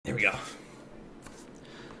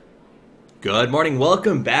Good morning.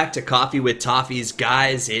 Welcome back to Coffee with Toffees,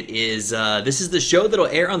 guys. This is the show that'll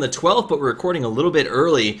air on the 12th, but we're recording a little bit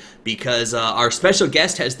early because our special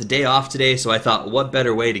guest has the day off today. So I thought, what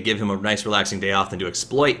better way to give him a nice, relaxing day off than to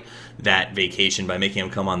exploit that vacation by making him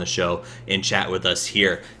come on the show and chat with us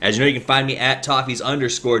here. As you know, you can find me at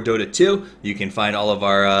Toffees_Dota2. You can find all of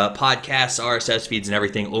our podcasts, RSS feeds, and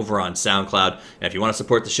everything over on SoundCloud. And if you want to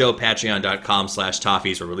support the show,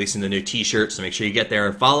 Patreon.com/Toffees. We're releasing the new T-shirt, so make sure you get there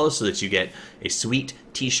and follow so that you get a sweet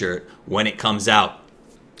T-shirt when it comes out.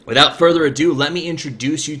 Without further ado, let me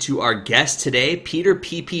introduce you to our guest today, Peter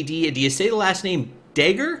PPD. Do you say the last name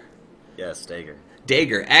Dager? Yes, Dager.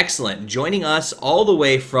 Dager, excellent. Joining us all the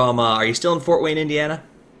way from, are you still in Fort Wayne, Indiana?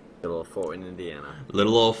 Little old Fort Wayne, Indiana.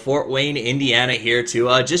 Little old Fort Wayne, Indiana here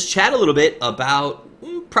to just chat a little bit about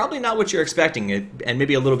probably not what you're expecting and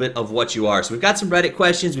maybe a little bit of what you are. So we've got some Reddit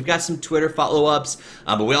questions, we've got some Twitter follow-ups,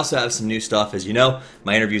 but we also have some new stuff. As you know,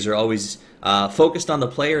 my interviews are always focused on the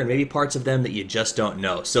player and maybe parts of them that you just don't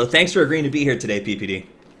know. So thanks for agreeing to be here today, PPD.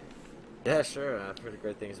 Yeah, sure. I've heard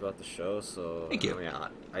great things about the show, so Thank you. I mean,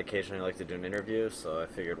 I occasionally like to do an interview, so I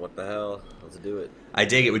figured, what the hell, let's do it. I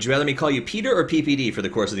dig it. Would you rather me call you Peter or PPD for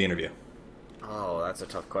the course of the interview? Oh, that's a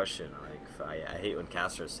tough question. Like, I hate when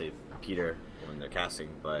casters say Peter when they're casting,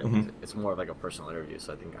 but it's more of like a personal interview,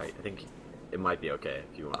 so I think it might be okay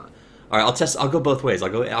if you want. All right, I'll test. I'll go both ways.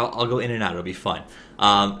 I'll go in and out. It'll be fun.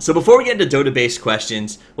 So before we get into Dota-based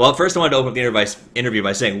questions, well, first I wanted to open up the interview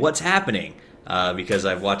by saying, what's happening? Because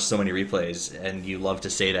I've watched so many replays, and you love to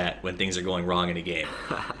say that when things are going wrong in a game.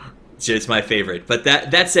 It's my favorite. But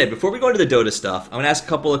that said, before we go into the Dota stuff, I'm going to ask a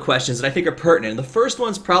couple of questions that I think are pertinent. And the first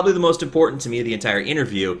one's probably the most important to me of the entire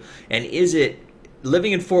interview. And is it,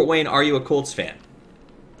 living in Fort Wayne, are you a Colts fan?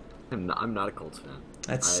 I'm not a Colts fan.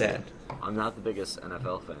 That's sad. I'm not the biggest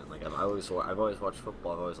NFL fan. Like I've always watched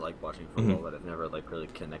football. I've always liked watching football, but I've never like really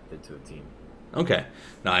connected to a team. Okay,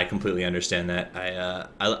 no, I completely understand that.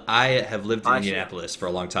 I have lived in Indianapolis for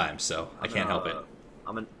a long time, so I can't help it.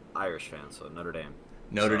 I'm an Irish fan, so Notre Dame.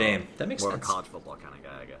 Notre Dame, that makes sense. More of a college football kind of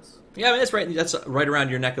guy, I guess. Yeah, I mean that's right. That's right around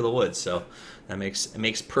your neck of the woods, so it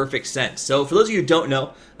makes perfect sense. So for those of you who don't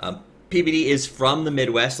know, PPD is from the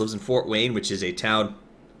Midwest, lives in Fort Wayne, which is a town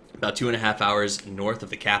about 2.5 hours north of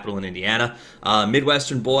the capital in Indiana.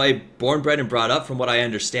 Midwestern boy, born, bred, and brought up, from what I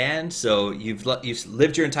understand. So you've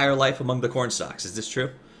lived your entire life among the corn stalks. Is this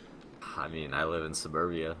true? I mean, I live in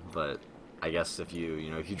suburbia, but I guess if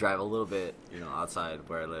you drive a little bit, outside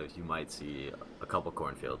where I live, you might see a couple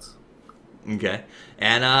cornfields. Okay.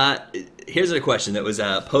 And here's a question that was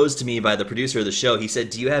posed to me by the producer of the show. He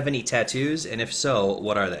said, "Do you have any tattoos? And if so,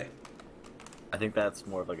 what are they?" I think that's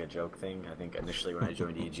more of like a joke thing. I think initially when I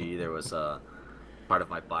joined EG, there was a part of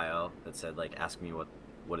my bio that said like, ask me what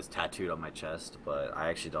is tattooed on my chest, but I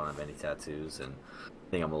actually don't have any tattoos, and I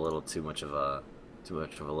think I'm a little too much of a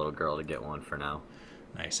little girl to get one for now.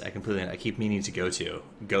 Nice. I keep meaning to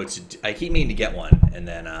I keep meaning to get one, and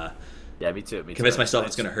then yeah, me too. Convince myself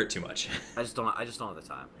it's going to hurt too much. I just don't have the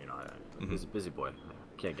time. I'm a busy boy. I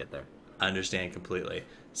can't get there. I understand completely.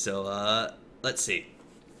 So let's see.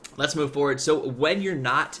 Let's move forward. So when you're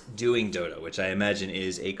not doing Dota, which I imagine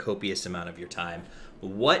is a copious amount of your time,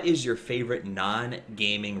 what is your favorite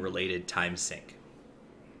non-gaming related time sink?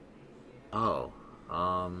 Oh,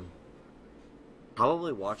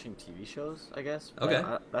 probably watching TV shows, I guess. Okay.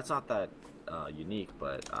 That's not that unique,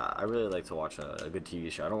 but I really like to watch a good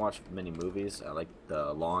TV show. I don't watch many movies. I like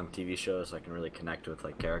the long TV shows so I can really connect with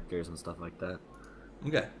like characters and stuff like that.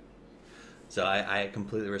 Okay. So I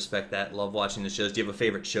completely respect that. Love watching the shows. Do you have a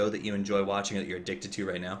favorite show that you enjoy watching or that you're addicted to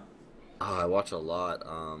right now? I watch a lot.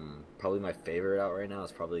 Probably my favorite out right now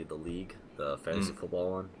is probably The League, the fantasy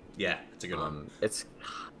football one. Yeah, it's a good one.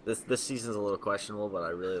 This season's a little questionable, but I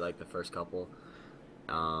really like the first couple.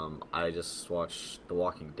 I just watched The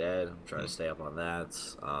Walking Dead. I'm trying to stay up on that.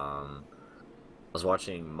 I was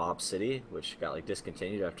watching Mob City, which got like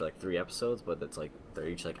discontinued after like 3 episodes, but it's like they're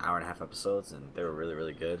each like hour-and-a-half episodes, and they were really,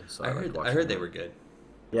 really good. So I heard they were good.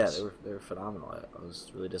 Yeah, they were phenomenal. I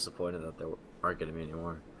was really disappointed that they aren't getting me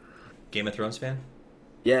anymore. Game of Thrones fan?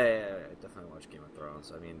 Yeah, I definitely watch Game of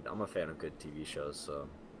Thrones. I mean, I'm a fan of good TV shows, so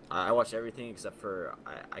I watch everything except for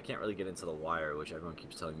I can't really get into The Wire, which everyone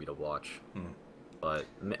keeps telling me to watch. But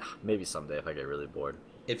maybe someday if I get really bored.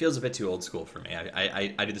 It feels a bit too old school for me.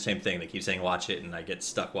 I do the same thing. They keep saying watch it, and I get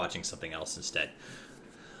stuck watching something else instead.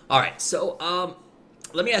 All right, so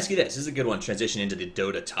let me ask you this. This is a good one. Transition into the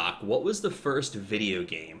Dota talk. What was the first video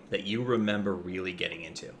game that you remember really getting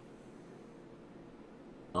into?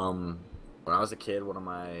 When I was a kid, one of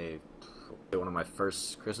my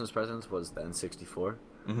first Christmas presents was the N64.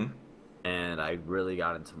 And I really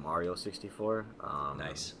got into Mario 64.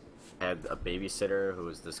 Nice. I had a babysitter who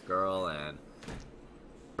was this girl, and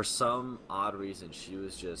for some odd reason, she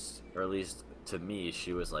was just, or at least to me,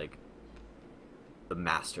 she was like the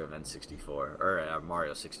master of N64 or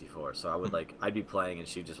Mario 64. So I would like, I'd be playing, and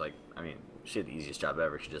she'd just like, I mean, she had the easiest job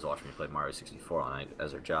ever. She just watched me play Mario 64 all night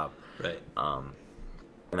as her job. Right. And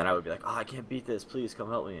then I would be like, oh, I can't beat this. Please come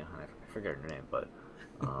help me. I forget her name, but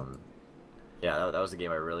yeah, that was the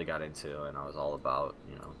game I really got into, and I was all about,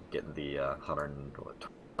 getting the 120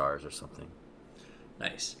 stars or something.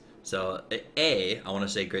 Nice. So, A, I want to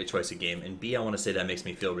say great choice of game, and B, I want to say that makes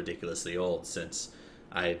me feel ridiculously old since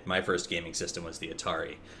my first gaming system was the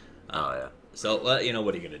Atari. Oh, yeah. So, what are you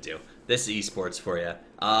going to do? This is esports for you.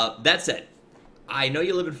 That said, I know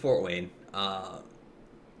you live in Fort Wayne.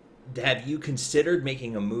 Have you considered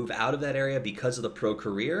making a move out of that area because of the pro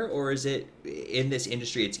career, or is it in this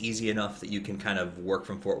industry it's easy enough that you can kind of work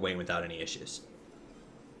from Fort Wayne without any issues?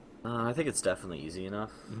 I think it's definitely easy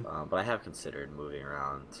enough, but I have considered moving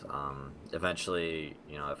around. Eventually,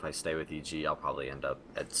 if I stay with EG, I'll probably end up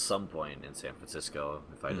at some point in San Francisco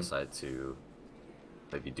if I decide to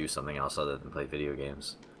maybe do something else other than play video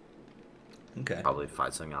games. Okay. Probably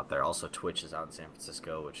find something out there. Also, Twitch is out in San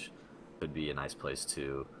Francisco, which could be a nice place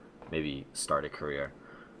to maybe start a career.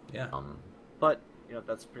 Yeah. But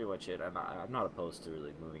that's pretty much it. I'm not opposed to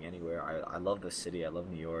really moving anywhere. I love the city. I love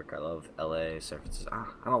New York. I love LA, San Francisco.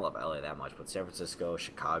 I don't love LA that much, but San Francisco,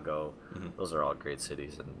 Chicago, those are all great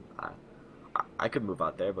cities, and I could move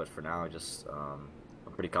out there. But for now,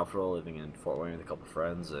 I'm pretty comfortable living in Fort Wayne with a couple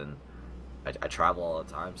friends, and I travel all the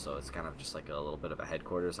time, so it's kind of just like a little bit of a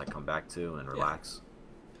headquarters I come back to and relax.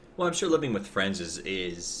 Well, I'm sure living with friends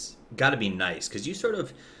is got to be nice because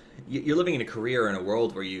you're living in a career in a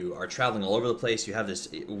world where you are traveling all over the place. You have this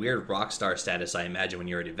weird rock star status, I imagine, when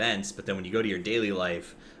you're at events. But then when you go to your daily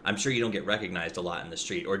life, I'm sure you don't get recognized a lot in the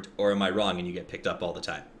street. Or am I wrong and you get picked up all the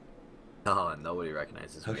time? Oh, nobody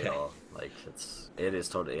recognizes me at all. Like, it is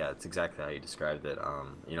totally, yeah, it's exactly how you described it.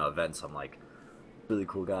 Events, I'm like, really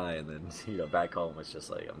cool guy. And then, back home, it's just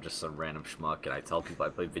like, I'm just some random schmuck. And I tell people I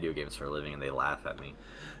play video games for a living and they laugh at me.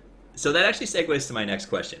 So that actually segues to my next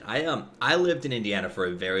question. I lived in Indiana for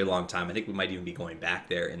a very long time. I think we might even be going back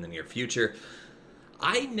there in the near future.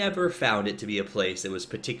 I never found it to be a place that was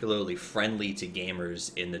particularly friendly to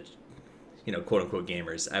gamers in the, quote unquote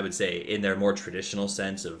gamers. I would say in their more traditional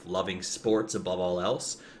sense of loving sports above all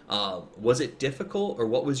else. Was it difficult, or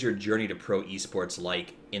what was your journey to pro esports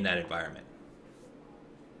like in that environment?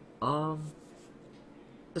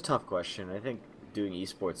 It's a tough question. I think doing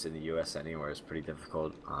esports in the U.S. anywhere is pretty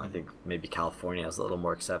difficult. I think maybe California is a little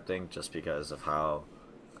more accepting just because of how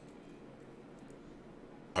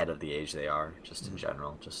ahead of the age they are, just in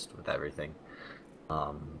general, just with everything.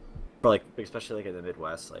 But like, especially like in the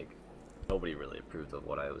Midwest, like nobody really approved of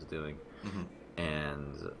what I was doing,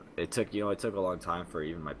 and it took a long time for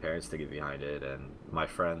even my parents to get behind it, and my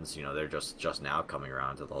friends, they're just now coming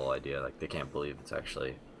around to the whole idea. Like they can't believe it's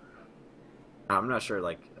actually. I'm not sure,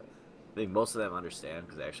 like. I think most of them understand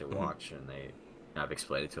because they actually watch and I've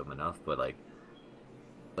explained it to them enough. But like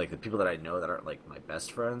the people that I know that aren't like my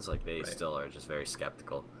best friends, like they still are just very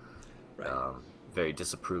skeptical, very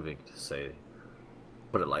disapproving to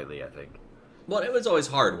put it lightly. I think. Well, it was always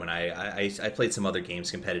hard when I played some other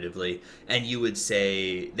games competitively, and you would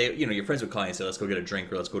say your friends would call you and say, "Let's go get a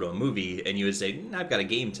drink or let's go to a movie," and you would say, "I've got a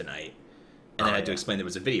game tonight," and I had to explain that it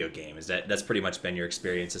was a video game. That's pretty much been your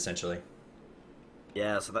experience essentially?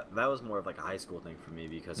 Yeah, so that was more of like a high school thing for me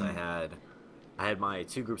because I had my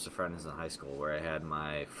two groups of friends in high school where I had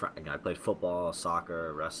I played football,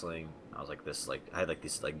 soccer, wrestling. I was like this I had like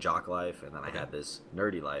this like jock life, and then I had this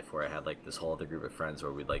nerdy life where I had like this whole other group of friends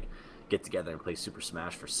where we'd like get together and play Super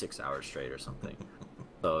Smash for 6 hours straight or something.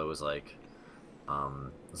 So it was like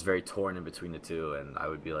it was very torn in between the two, and I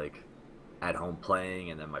would be like at home playing,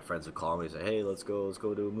 and then my friends would call me and say, "Hey, let's go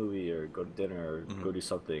to a movie or go to dinner or go do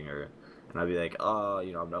something," and I'd be like, "Oh,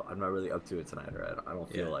 I'm not really up to it tonight, or I don't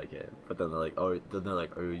feel like it." But then they're like,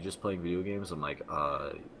 "Are you just playing video games?" I'm like,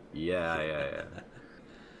 yeah."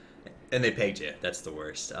 And they pegged you. That's the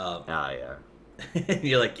worst. Yeah.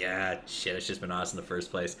 You're like, yeah, shit, I should have been honest in the first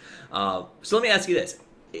place. So let me ask you this.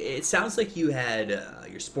 It sounds like you had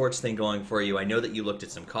your sports thing going for you. I know that you looked at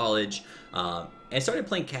some college and started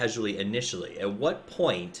playing casually initially. At what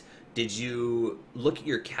point did you look at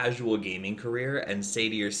your casual gaming career and say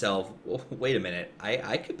to yourself, well, wait a minute,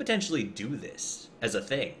 I could potentially do this as a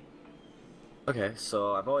thing? Okay,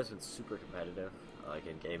 so I've always been super competitive, like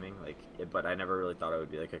in gaming, but I never really thought it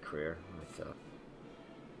would be like a career.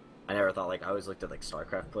 I never thought, I always looked at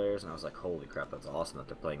StarCraft players and I was like, holy crap, that's awesome that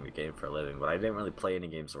they're playing the game for a living. But I didn't really play any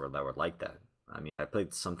games that were like that. I mean, I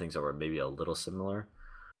played some things that were maybe a little similar,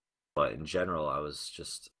 But in general, I was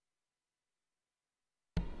just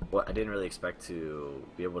well, I didn't really expect to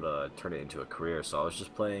be able to turn it into a career. So I was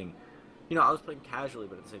just playing, I was playing casually,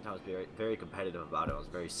 but at the same time, I was very, very competitive about it. I was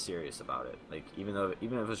very serious about it. Like even if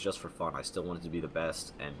it was just for fun, I still wanted to be the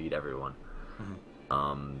best and beat everyone. Hmm.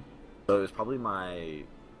 Um, so it was probably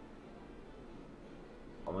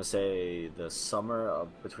I'm gonna say the summer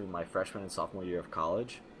of between my freshman and sophomore year of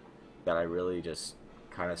college that I really just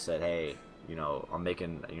kind of said, hey, I'm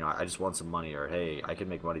making, I just want some money, or hey, I can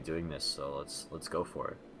make money doing this, so let's go for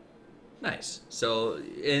it. Nice. So,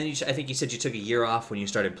 and I think you said you took a year off when you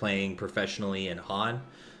started playing professionally in Han,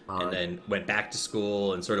 and Uh, then went back to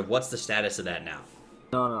school. And sort of, what's the status of that now?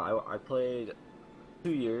 no, no, I played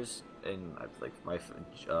 2 years in like my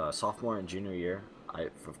sophomore and junior year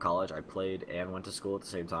of college. I played and went to school at the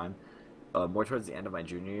same time. More towards the end of my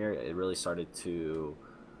junior year, it really started to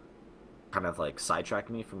kind of like sidetrack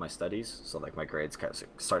me from my studies. So like my grades kind of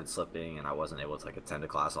started slipping, and I wasn't able to like attend a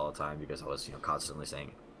class all the time because I was constantly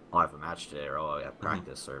saying, "Oh, I have a match today," or "Oh, I have Hmm.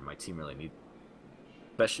 practice," or "My team really needs."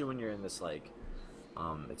 Especially when you're in this like,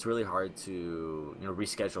 it's really hard to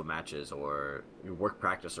reschedule matches or you work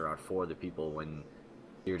practice around four other people when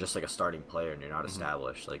you're just like a starting player and you're not Hmm.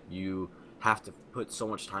 established. Like you have to put so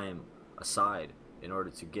much time aside in order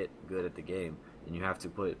to get good at the game, and you have to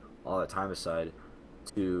put all that time aside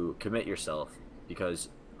to commit yourself because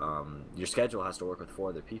your schedule has to work with four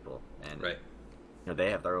other people, and Right. they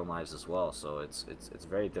have their own lives as well. So it's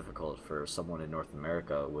very difficult for someone in North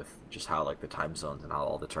America with just how like the time zones and how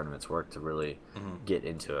all the tournaments work to really Hmm. get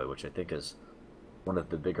into it, which I think is one of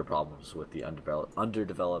the bigger problems with the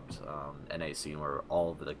underdeveloped NA scene, where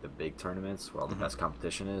all of the, like the big tournaments, where all the Hmm. best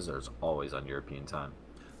competition is always on European time.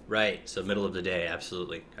 Right. So middle of the day,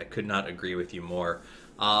 absolutely. I could not agree with you more.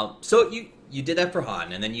 So you did that for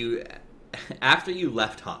Han, and then you after you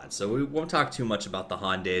left Han. So we won't talk too much about the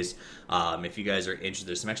Han days. If you guys are interested,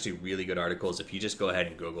 there's some actually really good articles. If you just go ahead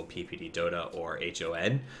and Google PPD Dota or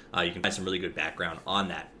HON, you can find some really good background on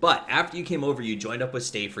that. But after you came over, you joined up with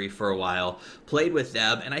Stay Free for a while, played with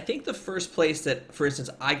them, and I think the first place that, for instance,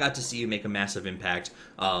 I got to see you make a massive impact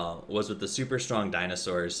was with the Super Strong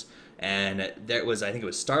Dinosaurs. And there was, I think it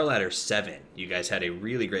was Starladder 7. You guys had a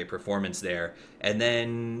really great performance there. And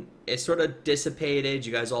then it sort of dissipated.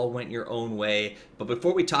 You guys all went your own way. But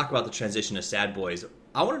before we talk about the transition to Sad Boys,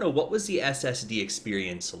 I want to know, what was the SSD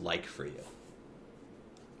experience like for you?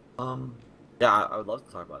 Um, yeah, I would love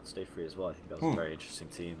to talk about Stay Free as well. I think that was a Hmm. very interesting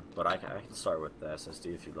team, but I can start with the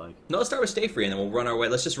SSD if you'd like. No, let's start with Stay Free and then we'll run our way.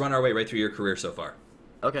 Let's just run our way right through your career so far.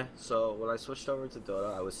 Okay, so when I switched over to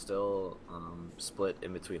Dota, I was still split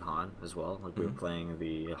in between Han as well. Like we were Hmm. playing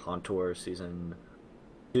the Han Tour season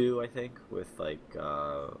two, I think, with like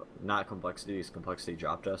not Complexity, because Complexity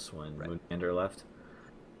dropped us when Right. Moonlander left.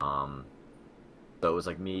 Um, so it was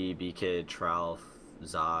like me, B Kid, Tralf,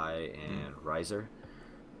 Zai, Hmm. and Riser,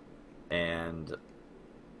 and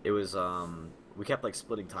it was we kept like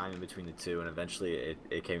splitting time in between the two, and eventually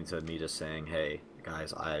it came to me just saying, hey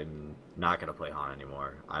guys, I'm not gonna play Han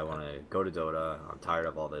anymore. I Okay. want to go to Dota. I'm tired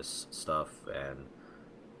of all this stuff and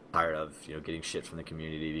tired of getting shit from the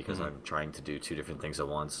community because Hmm. I'm trying to do two different things at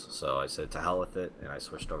once. So I said to hell with it, and I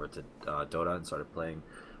switched over to Dota and started playing.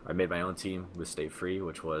 I made my own team with Stay Free,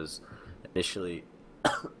 which was initially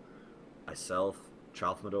myself,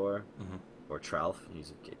 Tralfmador, Hmm. or Tralf.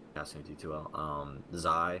 He's casting D2L.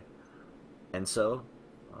 Zai, Enso,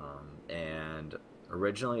 and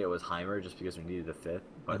originally it was Heimer just because we needed a fifth,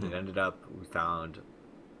 but Hmm. it ended up we found.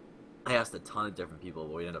 I asked a ton of different people,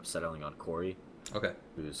 but we ended up settling on Corey, Okay.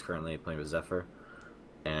 who's currently playing with Zephyr,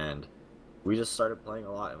 and we just started playing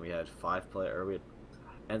a lot. And we had five player. We had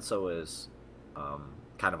Enso is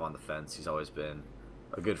kind of on the fence. He's always been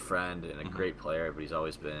a good friend and a Hmm. great player, but he's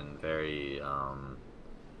always been very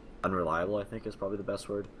unreliable. I think is probably the best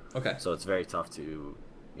word. Okay. So it's very tough to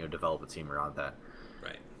develop a team around that.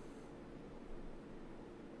 Right.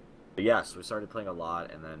 But yeah, so we started playing a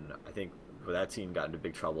lot, and then I think where that team got into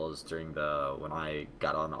big troubles during the when I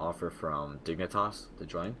got on an offer from Dignitas to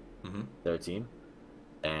join Hmm. their team,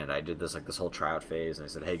 and I did this whole tryout phase, and I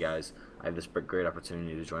said, hey guys, I have this great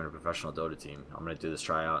opportunity to join a professional Dota team. I'm gonna do this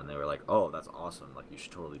tryout, and they were like, oh, that's awesome, like you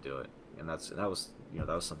should totally do it. And that was that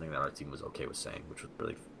was something that our team was okay with saying, which was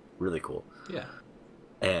really really cool. Yeah.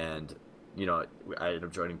 And I ended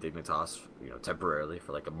up joining Dignitas temporarily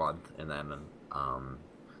for like a month, and then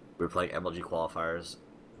we were playing MLG qualifiers,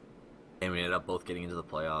 and we ended up both getting into the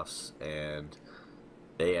playoffs, and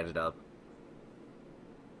they ended up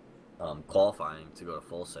qualifying to go to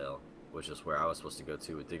Full Sail, which is where I was supposed to go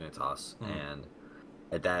to with Dignitas. Hmm. And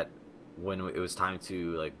at that, when it was time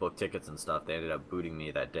to like book tickets and stuff, they ended up booting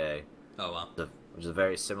me that day, Oh wow. Which is a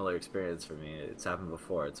very similar experience for me. It's happened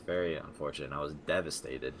before. It's very unfortunate. I was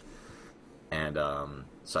devastated. And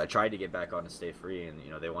so I tried to get back on to stay free, and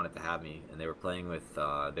they wanted to have me, and they were playing with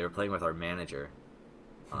our manager.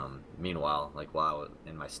 Meanwhile, like while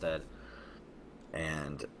in my stead,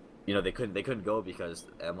 and they couldn't go because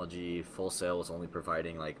MLG Full Sail was only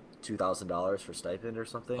providing like $2,000 for stipend or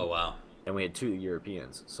something, Oh wow. and we had two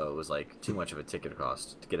Europeans, so it was like too much of a ticket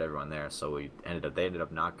cost to get everyone there. So they ended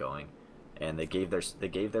up not going, and they gave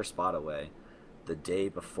their spot away the day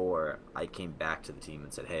before I came back to the team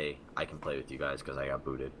and said, "Hey, I can play with you guys," because I got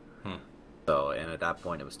booted. Hmm. So, and at that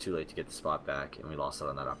point, it was too late to get the spot back, and we lost out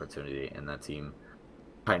on that opportunity. And that team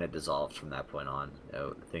kind of dissolved from that point on. I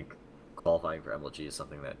think qualifying for MLG is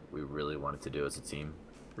something that we really wanted to do as a team.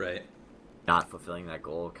 Right. Not fulfilling that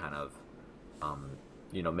goal kind of,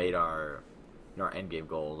 made our end game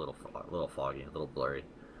goal a little foggy, a little blurry.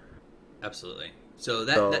 Absolutely. So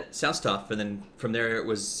that sounds tough. And then from there it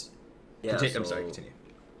was. Yeah, I'm sorry. Continue.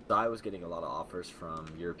 I was getting a lot of offers from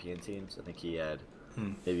European teams. I think he had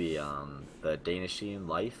maybe the Danish team,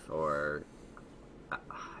 Life, or I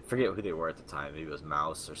forget who they were at the time. Maybe it was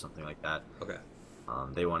Mouse or something like that. Okay.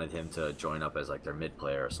 They wanted him to join up as like their mid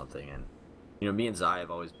player or something. And me and Zai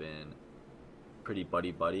have always been pretty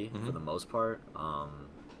buddy for the most part.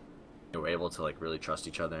 We're able to like really trust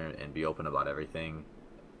each other and be open about everything.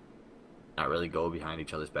 Not really go behind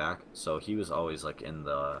each other's back. So he was always like in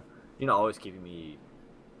the always keeping me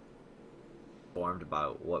informed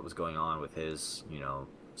about what was going on with his,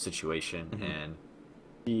 situation. And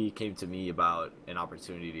he came to me about an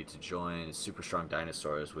opportunity to join Super Strong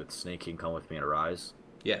Dinosaurs with Snake King Come With Me and Arise.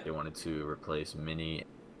 Yeah. They wanted to replace Mini and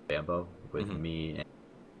Bambo with me and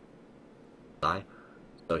I.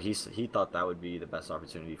 So he thought that would be the best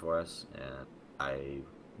opportunity for us, and I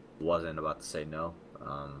wasn't about to say no.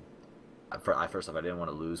 First off, I didn't want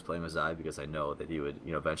to lose playing with Zai because I know that he would,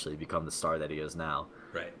 eventually become the star that he is now.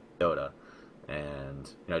 Right. Dota. And,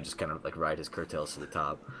 just kind of like ride his curtails to the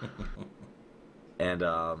top. And,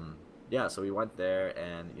 so we went there,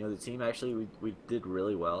 and, the team actually, we did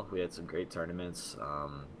really well. We had some great tournaments,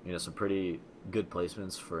 some pretty good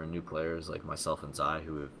placements for new players like myself and Zai,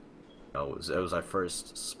 who, it was our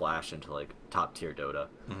first splash into like top tier Dota.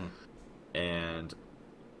 And,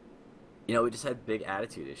 we just had big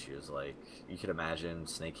attitude issues. Like, you could imagine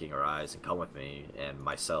Snake King Arise and Come With Me and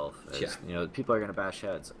myself. As, people are going to bash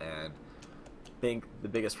heads. And I think the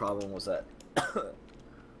biggest problem was that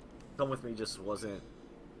Come With Me just wasn't...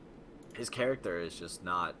 His character is just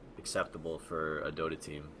not acceptable for a Dota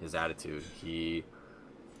team. His attitude. He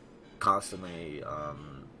constantly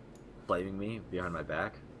blaming me behind my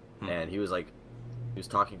back. And he was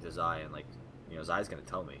talking to Zai, and like, Zai's going to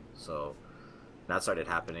tell me. So... that started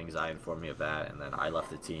happening. Zai informed me of that, and then I left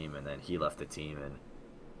the team, and then he left the team, and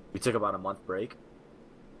we took about a month break,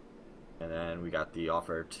 and then we got the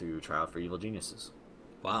offer to try out for Evil Geniuses.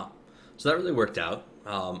 Wow. So that really worked out.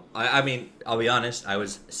 I mean, I'll be honest, I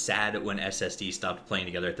was sad when SSD stopped playing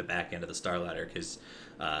together at the back end of the Star Ladder, because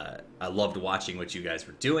I loved watching what you guys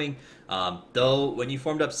were doing. Though, when you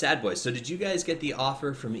formed up Sad Boys, so did you guys get the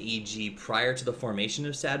offer from EG prior to the formation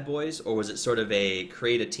of Sad Boys, or was it sort of a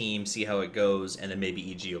create a team, see how it goes, and then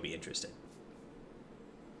maybe EG will be interested?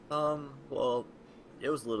 Well, it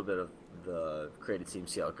was a little bit of the create a team,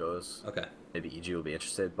 see how it goes. Okay. Maybe EG will be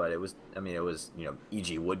interested, but it was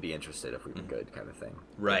EG would be interested if we were good, kind of thing.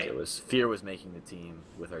 Right. Like, it was Fear was making the team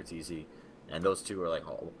with RTZ, and those two were like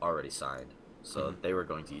already signed. So they were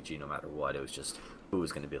going to EG no matter what. It was just who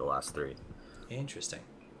was going to be the last three. Interesting.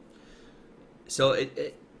 So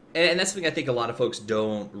and that's something I think a lot of folks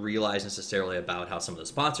don't realize necessarily about how some of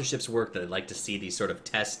the sponsorships work, that I'd like to see these sort of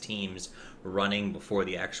test teams running before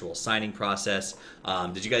the actual signing process.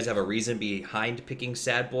 Did you guys have a reason behind picking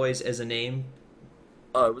Sad Boys as a name?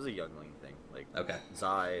 Oh, it was a youngling thing. Like, okay.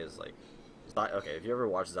 Zai is like... Okay, if you ever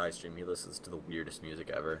watch Zai stream, he listens to the weirdest music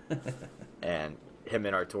ever. And him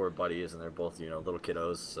and our tour buddies, and they're both, little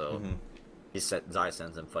kiddos, so... Zai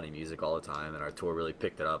sends him funny music all the time, and our tour really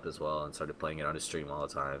picked it up as well and started playing it on his stream all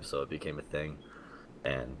the time, so it became a thing.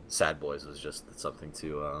 And Sad Boys was just something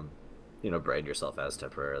to, brand yourself as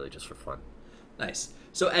temporarily, just for fun. Nice.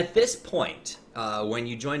 So at this point, when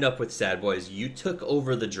you joined up with Sad Boys, you took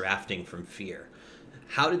over the drafting from Fear.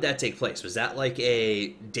 How did that take place? Was that like a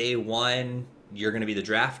day one, you're going to be the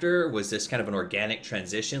drafter? Was this kind of an organic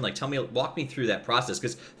transition? Like, walk me through that process,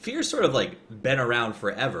 because Fear's sort of like been around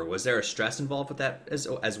forever. Was there a stress involved with that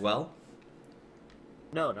as well?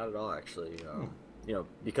 No, not at all, actually.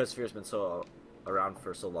 Because Fear's been around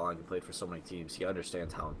for so long and played for so many teams, he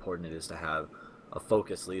understands how important it is to have a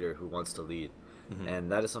focused leader who wants to lead.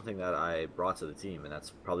 And that is something that I brought to the team, and that's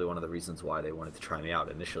probably one of the reasons why they wanted to try me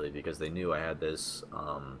out initially, because they knew I had this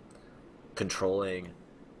controlling,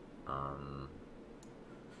 um,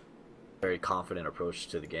 very confident approach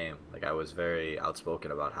to the game. Like, I was very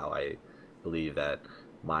outspoken about how I believe that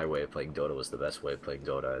my way of playing Dota was the best way of playing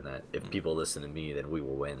Dota, and that if people listen to me, then we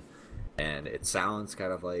will win. And it sounds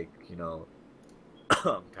kind of like,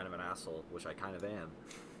 kind of an asshole, which I kind of am,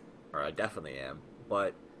 or I definitely am.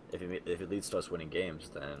 But if it leads to us winning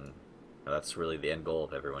games, then that's really the end goal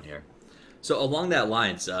of everyone here. So along that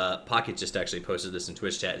lines, Pocket just actually posted this in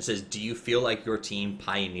Twitch chat. It says, do you feel like your team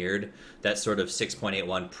pioneered that sort of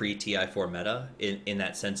 6.81 pre-TI4 meta in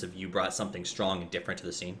that sense of you brought something strong and different to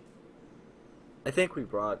the scene? I think we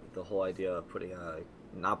brought the whole idea of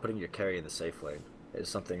not putting your carry in the safe lane. Is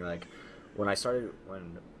something like when they started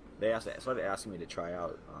asking me to try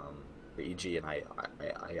out the EG, and I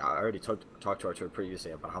already talked to Artur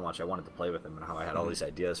previously about how much I wanted to play with him and how I had all these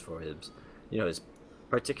ideas for his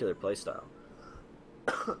particular playstyle.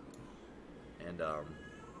 And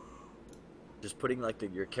just putting like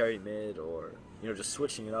your carry mid, or just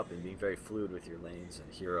switching it up and being very fluid with your lanes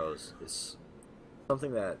and heroes is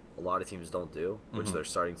something that a lot of teams don't do, which they're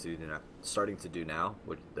starting to do now,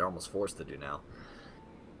 which they're almost forced to do now.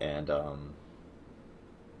 And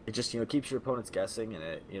it just keeps your opponents guessing, and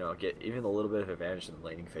it get even a little bit of advantage in the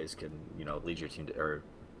laning phase can lead your team to, or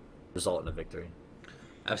result in a victory.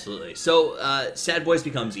 Absolutely. So, Sad Boys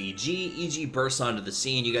becomes EG. EG bursts onto the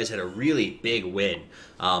scene. You guys had a really big win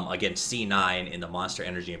against C9 in the Monster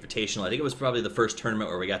Energy Invitational. I think it was probably the first tournament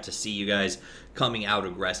where we got to see you guys coming out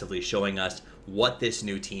aggressively, showing us what this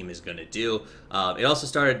new team is going to do. It also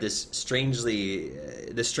started this strange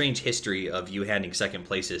history of you handing second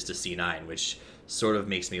places to C9, which sort of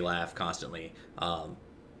makes me laugh constantly.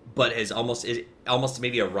 But has almost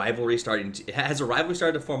maybe a rivalry has a rivalry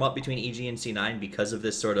started to form up between EG and C9 because of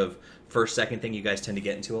this sort of first-second thing you guys tend to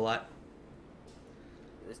get into a lot?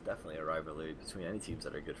 There's definitely a rivalry between any teams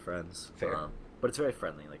that are good friends. Fair. But it's very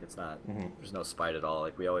friendly. Like, it's not, there's no spite at all.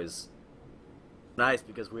 Like, nice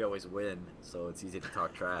because we always win, so it's easy to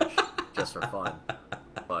talk trash just for fun.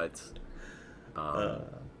 But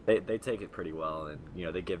they take it pretty well, and,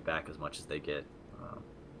 they give back as much as they get.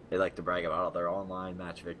 They like to brag about all their online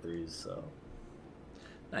match victories, so...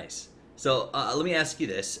 Nice. So, let me ask you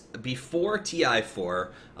this. Before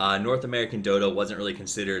TI4, North American Dota wasn't really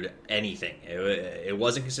considered anything. It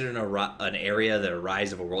wasn't considered an area that a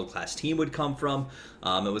rise of a world-class team would come from.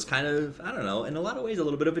 It was kind of, I don't know, in a lot of ways a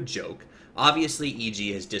little bit of a joke. Obviously,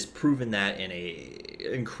 EG has disproven that in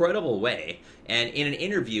an incredible way. And in an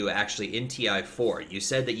interview, actually, in TI4, you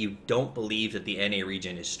said that you don't believe that the NA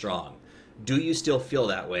region is strong. Do you still feel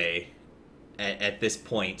that way at this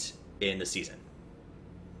point in the season?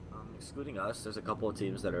 Excluding us, there's a couple of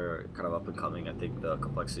teams that are kind of up and coming. I think the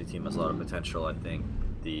Complexity team has a lot of potential. I think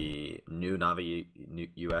the new Navi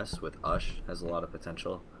US with Ush has a lot of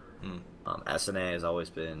potential. SNA has always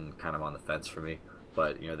been kind of on the fence for me,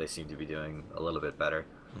 but they seem to be doing a little bit better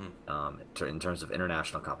in terms of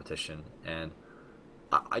international competition. And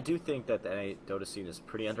I do think that the NA Dota scene is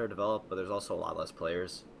pretty underdeveloped, but there's also a lot less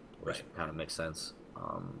players, which kind of makes sense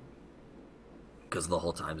because of the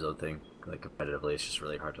whole time zone thing. Like, competitively, it's just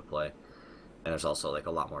really hard to play. And there's also like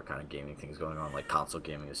a lot more kind of gaming things going on. Like, console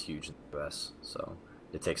gaming is huge in the US, so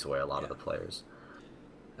it takes away a lot of the players.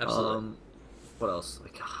 Absolutely. What else?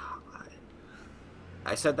 Like,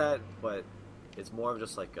 I said that, but it's more of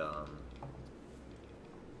just like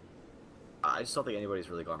I just don't think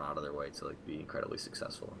anybody's really gone out of their way to like be incredibly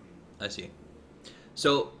successful. I see.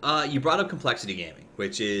 So, you brought up Complexity Gaming,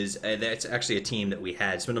 which is, that's actually a team that we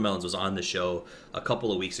had. Swindle Melons was on the show a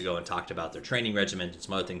couple of weeks ago and talked about their training regimen and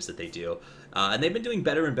some other things that they do. And they've been doing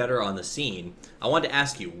better and better on the scene. I wanted to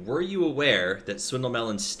ask you, were you aware that Swindle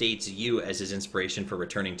Melons states you as his inspiration for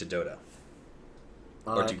returning to Dota?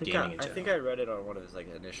 Or to gaming in general? I think I read it on one of his like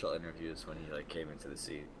initial interviews when he like came into the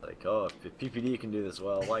scene. Like, oh, if PPD can do this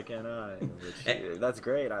well, why can't I? Which, that's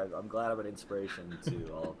great. I'm glad I'm an inspiration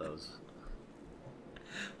to all of those.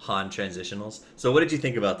 Han transitionals. So what did you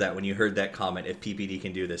think about that when you heard that comment? If PPD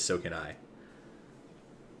can do this, so can I.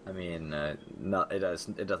 I mean, no, it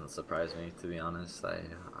doesn't surprise me, to be honest.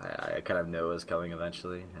 I kind of knew it was coming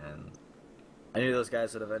eventually, and I knew those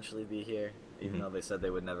guys would eventually be here, even though they said they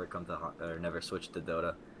would never come to or never switch to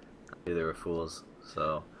Dota. I knew they were fools.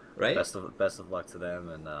 So right. Best of luck to them.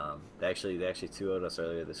 And they actually 2-0'd us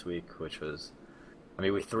earlier this week, which was, I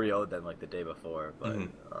mean, we 3-0'd them like the day before, but.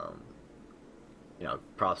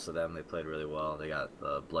 Props to them. They played really well. They got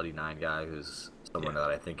the Bloody Nine guy, who's someone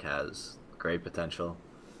that I think has great potential.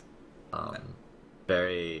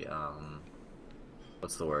 Very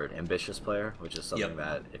what's the word, ambitious player, which is something Yep.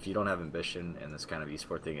 that if you don't have ambition in this kind of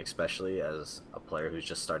esport thing, especially as a player who's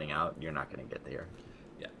just starting out, you're not going to get there.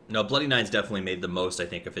 Yeah. No, Bloody Nine's definitely made the most, I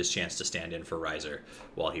think, of his chance to stand in for Riser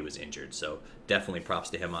while he was injured. So definitely props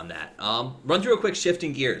to him on that. Run through a quick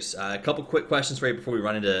shifting gears. A couple quick questions for you before we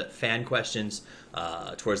run into fan questions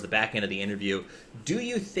towards the back end of the interview. Do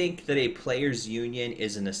you think that a players' union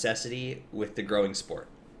is a necessity with the growing sport?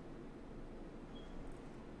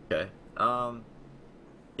 Okay.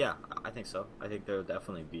 Yeah, I think so. I think there will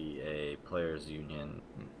definitely be a players' union.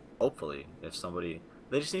 Hopefully, if somebody,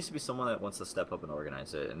 there just needs to be someone that wants to step up and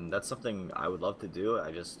organize it, and that's something I would love to do.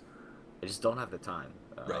 I just don't have the time.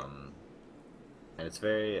 Right. And it's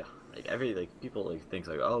very like people like think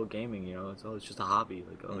like, oh, gaming, it's just a hobby.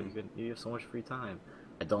 Like, oh, you have so much free time.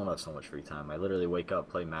 I don't have so much free time. I literally wake up,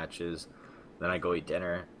 play matches, then I go eat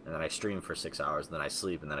dinner, and then I stream for 6 hours, and then I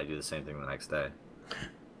sleep, and then I do the same thing the next day.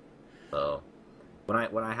 So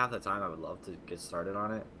when I have the time, I would love to get started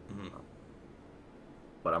on it.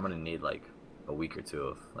 But I'm gonna need like a week or two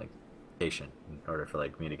of like vacation in order for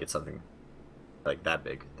like me to get something like that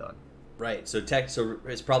big done. Right. So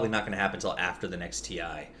it's probably not going to happen until after the next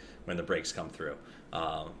TI when the breaks come through.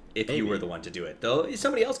 If Maybe. you were the one to do it, though,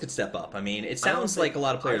 somebody else could step up. I mean, it sounds like a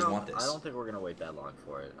lot of players want this. I don't think we're gonna wait that long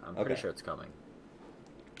for it. I'm pretty sure it's coming.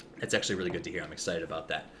 That's actually really good to hear. I'm excited about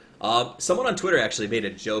that. Someone on Twitter actually made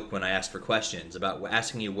a joke when I asked for questions about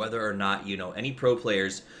asking you whether or not you know any pro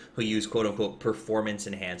players who use quote-unquote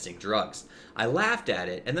performance-enhancing drugs. I laughed at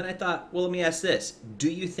it, and then I thought, well, let me ask this.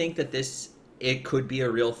 Do you think that it could be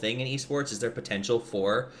a real thing in esports? Is there potential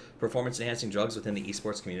for performance-enhancing drugs within the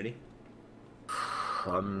esports community?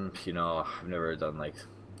 I've never done like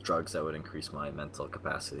drugs that would increase my mental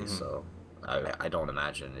capacity, so I don't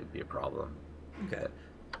imagine it'd be a problem. Okay.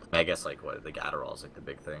 I guess like the Adderall is like the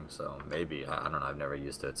big thing, so maybe I don't know. I've never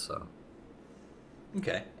used it, so.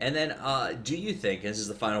 Okay. And then do you think, and this is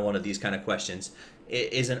the final one of these kind of questions,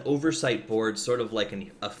 is an oversight board sort of like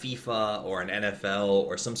a FIFA or an NFL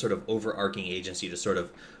or some sort of overarching agency to sort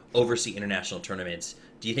of oversee international tournaments?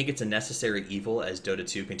 Do you think it's a necessary evil as Dota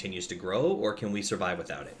 2 continues to grow, or can we survive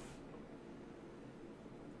without it?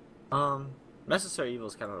 Necessary evil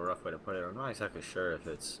is kind of a rough way to put it. I'm not exactly sure if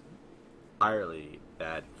it's entirely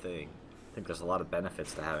bad thing. I think there's a lot of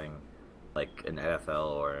benefits to having like an NFL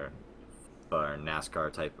or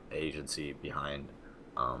NASCAR type agency behind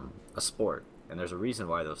a sport, and there's a reason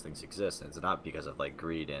why those things exist, and it's not because of like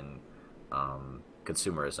greed and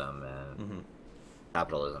consumerism and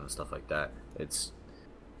capitalism and stuff like that.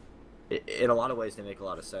 In a lot of ways they make a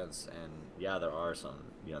lot of sense, and yeah, there are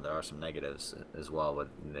some negatives as well, but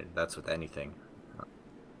that's with anything.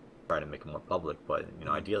 Try to make it more public, but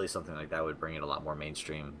ideally something like that would bring it a lot more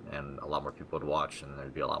mainstream and a lot more people would watch, and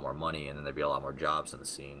there'd be a lot more money, and then there'd be a lot more jobs in the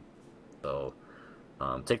scene. So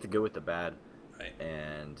take the good with the bad. Right.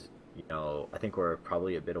 And I think we're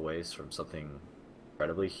probably a bit away from something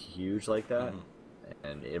incredibly huge like that.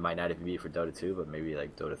 And it might not even be for Dota 2, but maybe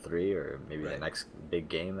like Dota 3 or maybe the next big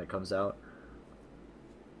game that comes out.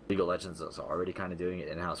 League of Legends is already kind of doing it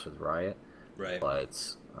in-house with Riot. Right.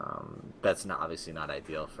 But that's obviously not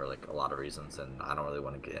ideal for like a lot of reasons, and I don't really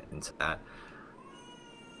want to get into that.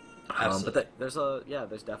 But there's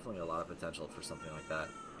definitely a lot of potential for something like that.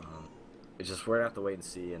 It's just we're gonna have to wait and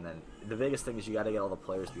see, and then the biggest thing is you got to get all the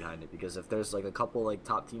players behind it, because if there's like a couple like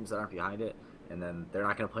top teams that aren't behind it, and then they're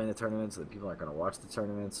not gonna play in the tournaments, then people aren't gonna watch the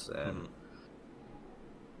tournaments, and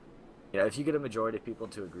if you get a majority of people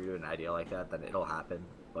to agree to an idea like that, then it'll happen,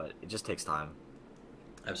 but it just takes time.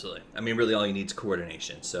 Absolutely. I mean, really all you need is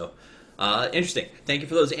coordination. So, interesting. Thank you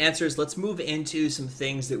for those answers. Let's move into some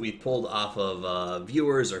things that we've pulled off of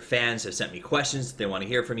viewers or fans have sent me questions that they want to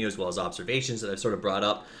hear from you, as well as observations that I've sort of brought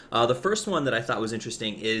up. The first one that I thought was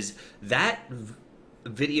interesting is that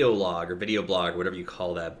video log or video blog, or whatever you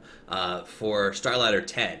call them, for Starladder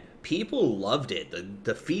 10. People loved it.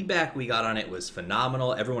 The feedback we got on it was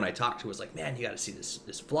phenomenal. Everyone I talked to was like, man, you got to see this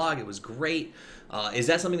vlog. It was great. Is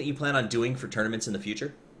that something that you plan on doing for tournaments in the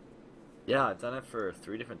future? Yeah, I've done it for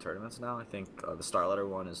 3 different tournaments now. I think the Starladder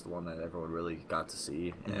one is the one that everyone really got to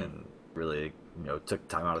see and really took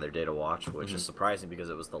time out of their day to watch, which is surprising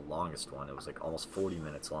because it was the longest one. It was like almost 40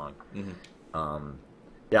 minutes long.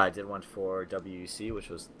 Yeah, I did one for WEC, which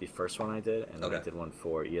was the first one I did, and then I did one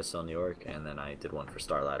for ESL New York, and then I did one for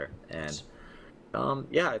Starladder. And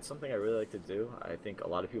yeah, it's something I really like to do. I think a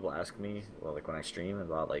lot of people ask me, well, like when I stream,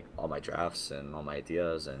 about like all my drafts and all my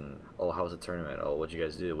ideas, and oh, how was the tournament? Oh, what'd you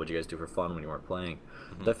guys do? What'd you guys do for fun when you weren't playing?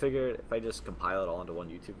 So I figured if I just compile it all into one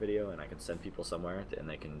YouTube video and I can send people somewhere and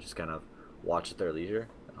they can just kind of watch at their leisure.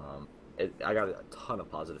 I got a ton of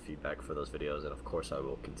positive feedback for those videos, and of course I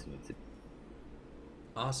will continue to.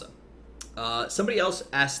 Awesome. Somebody else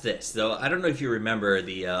asked this though. I don't know if you remember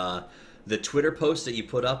the Twitter post that you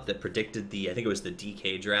put up that predicted I think it was the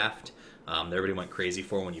DK draft. That everybody went crazy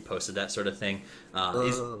for when you posted that sort of thing.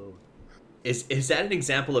 Is Oh. is that an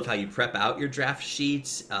example of how you prep out your draft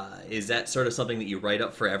sheets? Is that sort of something that you write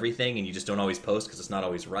up for everything and you just don't always post because it's not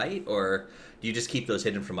always right, or do you just keep those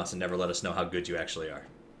hidden from us and never let us know how good you actually are?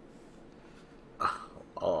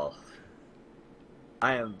 Oh,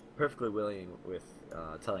 I am perfectly willing with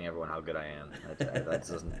telling everyone how good I am. That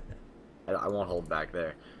doesn't. I won't hold back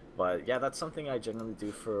there. But yeah, that's something I generally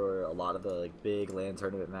do for a lot of the like big LAN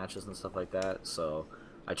tournament matches and stuff like that. So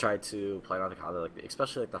I try to plan out how like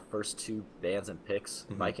especially like the first two bans and picks.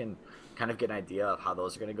 If I can kind of get an idea of how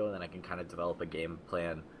those are going to go, then I can kind of develop a game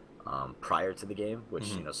plan prior to the game,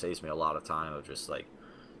 which saves me a lot of time of just like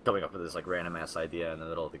coming up with this like random ass idea in the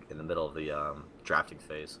middle of the drafting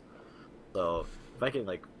phase. So if I can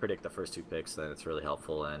like predict the first two picks, then it's really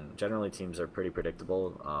helpful. And generally, teams are pretty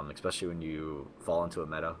predictable, especially when you fall into a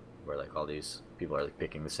meta where like all these people are like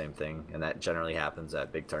picking the same thing, and that generally happens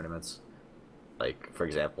at big tournaments. Like for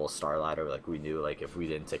example, Star Ladder, like we knew like if we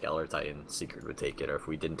didn't take Eller Titan, Secret would take it, or if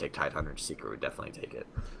we didn't take Tidehunter, Secret would definitely take it.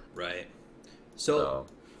 Right. So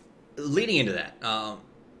So leading into that,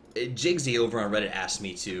 Jigsy over on Reddit asked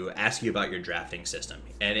me to ask you about your drafting system,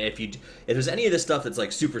 and if there's any of this stuff that's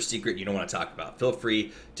like super secret you don't want to talk about, feel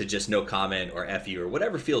free to just no comment or F you or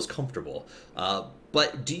whatever feels comfortable.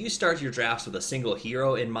 But do you start your drafts with a single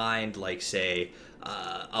hero in mind, like say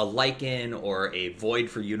a Lycan or a Void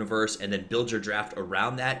for Universe, and then build your draft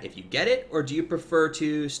around that if you get it, or do you prefer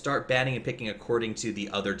to start banning and picking according to the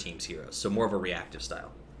other team's heroes, so more of a reactive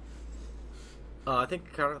style? I think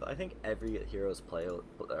every hero's play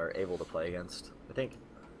are able to play against. I think,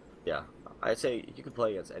 yeah, I'd say you can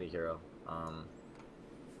play against any hero.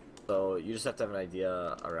 So you just have to have an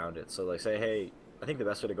idea around it. So like say, hey, I think the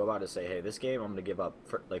best way to go about it is say, hey, this game I'm gonna give up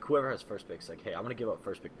like whoever has first pick. Like, hey, I'm gonna give up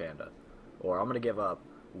first pick Panda, or I'm gonna give up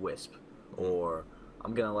Wisp, or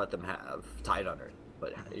I'm gonna let them have Tidehunter.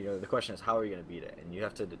 But the question is, how are you gonna beat it? And you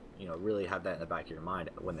have to really have that in the back of your mind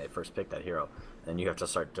when they first pick that hero. And you have to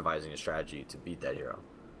start devising a strategy to beat that hero,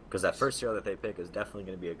 because that first hero that they pick is definitely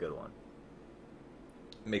going to be a good one.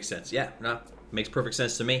 Makes sense. Yeah, no, makes perfect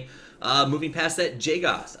sense to me. Moving past that,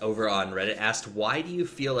 Jagoth over on Reddit asked, why do you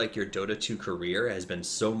feel like your Dota 2 career has been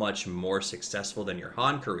so much more successful than your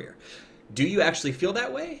Han career? Do you actually feel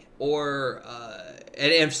that way? Or,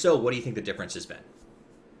 and if so, what do you think the difference has been?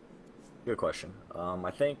 Good question. I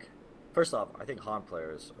think, first off, I think Han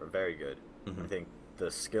players are very good. I think the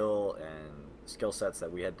skill sets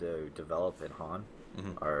that we had to develop in Han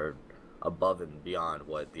are above and beyond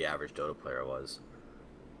what the average Dota player was,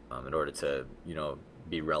 in order to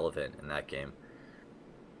be relevant in that game.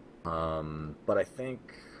 But I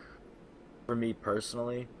think for me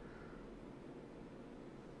personally,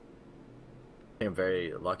 I think I'm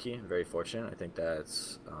very lucky, very fortunate. I think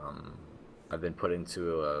that's I've been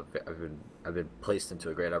I've been placed into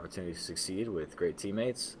a great opportunity to succeed with great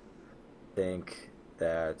teammates. I think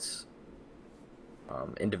that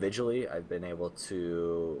individually, I've been able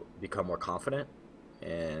to become more confident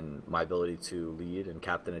in my ability to lead and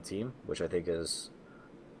captain a team, which I think is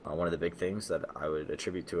one of the big things that I would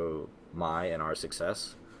attribute to my and our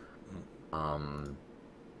success.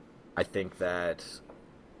 I think that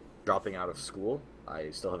dropping out of school, I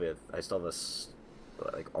still have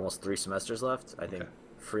like almost 3 semesters left. I think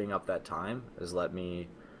freeing up that time has let me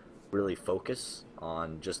really focus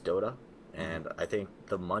on just Dota. And I think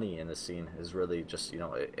the money in the scene is really just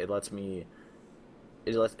it lets me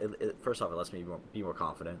first off, it lets me be more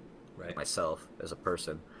confident myself as a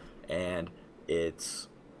person, and it's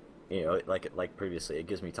like previously, it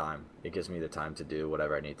gives me time. It gives me the time to do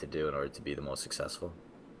whatever I need to do in order to be the most successful.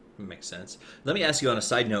 Makes sense. Let me ask you on a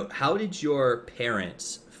side note, how did your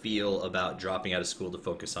parents feel about dropping out of school to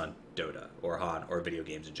focus on Dota or Han or video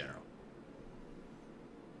games in general?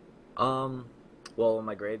 Well, when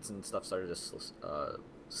my grades and stuff started to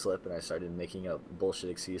slip, and I started making up bullshit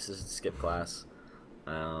excuses to skip class,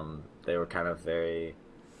 they were kind of very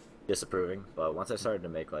disapproving. But once I started to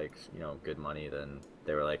make like good money, then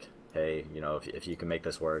they were like, "Hey, if you can make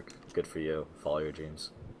this work, good for you. Follow your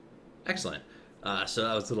dreams." Excellent. So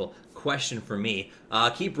that was a little question for me.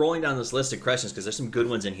 Keep rolling down this list of questions because there's some good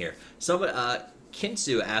ones in here.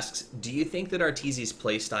 Kinsu asks, do you think that Arteezy's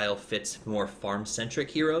playstyle fits more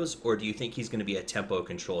farm-centric heroes, or do you think he's going to be a tempo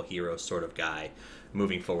control hero sort of guy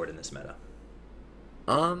moving forward in this meta?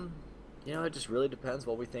 It just really depends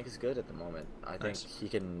what we think is good at the moment. I think he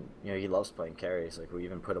can, he loves playing carries. Like, we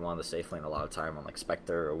even put him on the safe lane a lot of time on, like,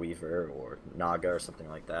 Spectre or Weaver or Naga or something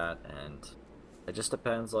like that. And it just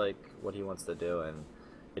depends, like, what he wants to do. And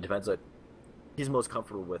it depends what he's most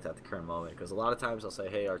comfortable with at the current moment. Because a lot of times I'll say,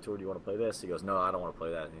 "Hey, Artur, do you want to play this?" He goes, "No, I don't want to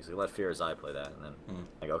play that." And he's like, "Let Fear as I play that." And then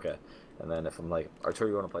I go, "Okay." And then if I'm like, "Artur,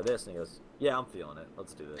 you want to play this?" And he goes, "Yeah, I'm feeling it.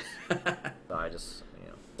 Let's do this." So I just,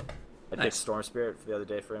 I picked Storm Spirit for the other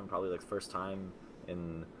day for him. Probably like the first time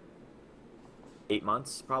in 8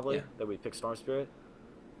 months, probably that we picked Storm Spirit,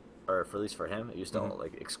 or for at least for him. It used to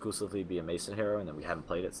like exclusively be a Mason hero, and then we haven't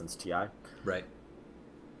played it since TI. Right.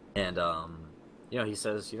 And he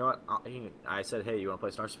says, "You know what?" I said, "Hey, you want to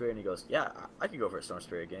play Storm Spirit?" And he goes, "Yeah, I could go for a Storm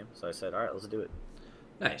Spirit game." So I said, "All right, let's do it."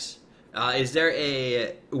 Nice. Is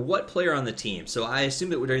there what player on the team? So I assume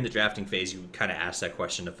that during the drafting phase, you kind of ask that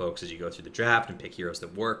question to folks as you go through the draft and pick heroes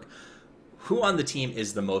that work. Who on the team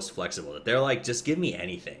is the most flexible? That they're like, just give me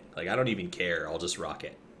anything. Like, I don't even care. I'll just rock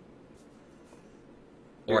it.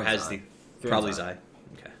 Or has the probably Zai.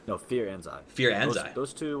 Okay. No, Fear and Zai. Fear and Zai.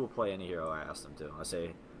 Those two will play any hero I ask them to. I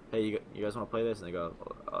say, "Hey, you guys want to play this?" And they go,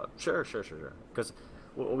 "Sure." Because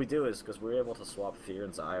what we do is, because we're able to swap Fear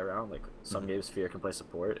and Zai around. Like some games, Fear can play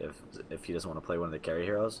support if he doesn't want to play one of the carry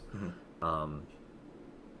heroes.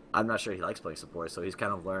 I'm not sure he likes playing support, so he's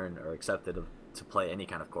kind of learned or accepted to play any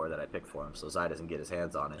kind of core that I pick for him. So Zai doesn't get his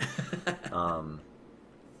hands on it.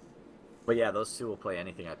 But yeah, those two will play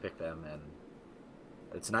anything I pick them, and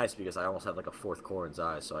it's nice because I almost have like a fourth core in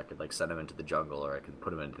Zai, so I could like send him into the jungle, or I could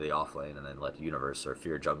put him into the off lane and then let Universe or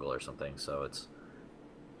Fear jungle or something. So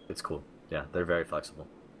it's cool. Yeah, they're very flexible.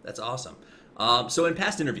 That's awesome. So in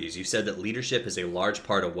past interviews, you said that leadership is a large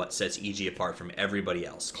part of what sets EG apart from everybody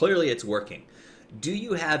else. Clearly, it's working. Do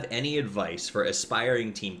you have any advice for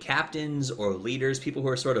aspiring team captains or leaders, people who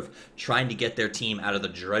are sort of trying to get their team out of the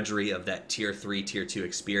drudgery of that Tier 3, Tier 2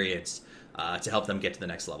 experience to help them get to the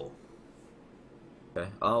next level? Okay.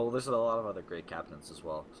 Oh, well, there's a lot of other great captains as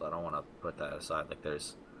well, so I don't want to put that aside. Like,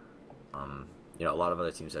 there's, a lot of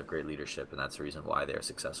other teams have great leadership, and that's the reason why they're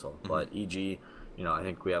successful. But EG, I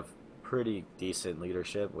think we have pretty decent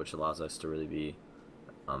leadership, which allows us to really be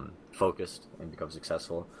focused and become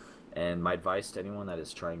successful. And my advice to anyone that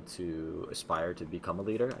is trying to aspire to become a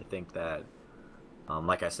leader, I think that,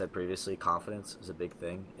 like I said previously, confidence is a big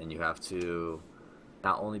thing, and you have to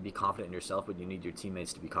not only be confident in yourself, but you need your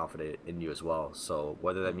teammates to be confident in you as well. So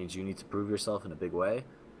whether that means you need to prove yourself in a big way,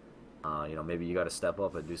 maybe you got to step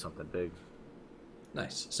up and do something big.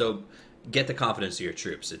 Nice. So get the confidence of your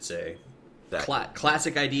troops. It's a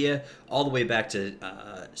classic idea all the way back to,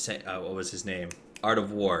 what was his name? Art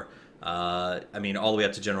of War. All the way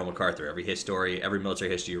up to General MacArthur. Every military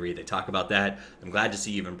history you read, they talk about that. I'm glad to see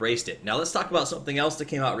you've embraced it. Now let's talk about something else that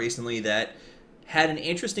came out recently that had an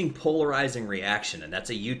interesting polarizing reaction, and that's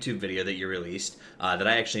a YouTube video that you released that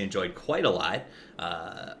I actually enjoyed quite a lot.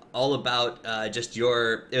 All about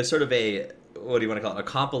it was sort of what do you want to call it? A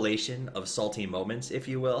compilation of salty moments, if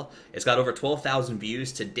you will. It's got over 12,000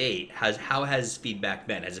 views to date. How has feedback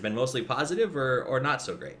been? Has it been mostly positive or not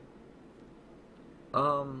so great?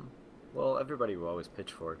 Well, everybody will always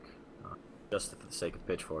pitchfork, just for the sake of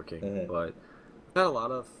pitchforking. But I've got a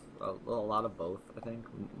lot of both. I think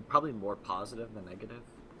probably more positive than negative.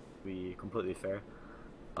 To be completely fair.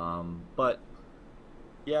 But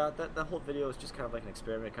yeah, that whole video is just kind of like an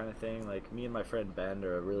experiment kind of thing. Like me and my friend Ben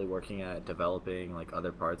are really working at developing like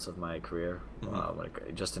other parts of my career,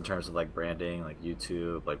 like just in terms of like branding, like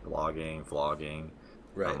YouTube, like blogging, vlogging,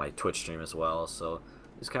 my Twitch stream as well. So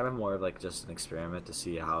it's kind of more of like just an experiment to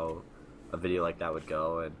see how a video like that would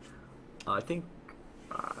go, and I think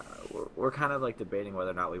we're kind of like debating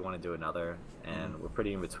whether or not we want to do another, and we're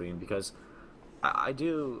pretty in between because I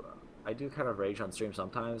do kind of rage on stream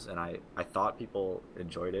sometimes, and I thought people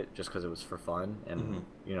enjoyed it just because it was for fun, and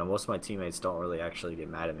most of my teammates don't really actually get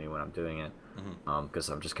mad at me when I'm doing it, because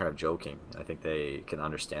I'm just kind of joking. I think they can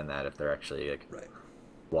understand that if they're actually like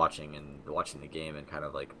watching the game and kind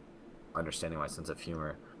of like understanding my sense of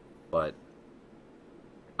humor. But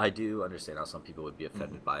I do understand how some people would be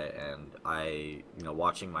offended by it, and I,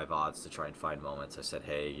 watching my VODs to try and find moments, I said,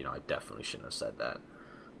 hey, I definitely shouldn't have said that.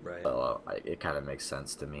 Right. So it kind of makes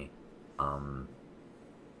sense to me.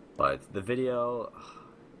 But the video,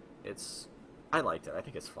 I liked it. I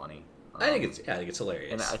think it's funny. I think it's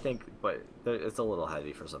hilarious. And I think, but it's a little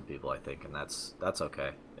heavy for some people, I think, and that's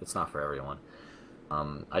okay. It's not for everyone.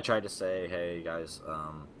 I tried to say, hey guys,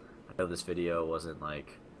 I know this video wasn't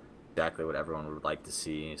like exactly what everyone would like to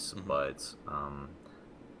see, but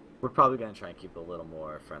we're probably gonna try and keep it a little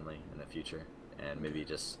more friendly in the future, and maybe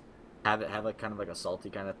just have like kind of like a salty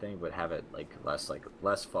kind of thing, but have it like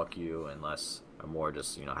less fuck you and more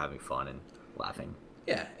just having fun and laughing.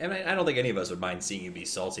 Yeah, and I don't think any of us would mind seeing you be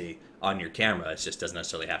salty on your camera. It just doesn't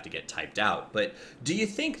necessarily have to get typed out. But do you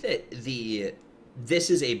think that this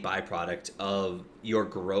is a byproduct of your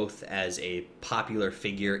growth as a popular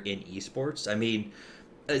figure in esports. I mean,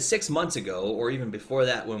 6 months ago, or even before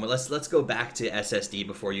that, when let's go back to SSD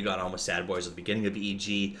before you got on with Sad Boys at the beginning of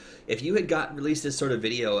EG. If you had got released this sort of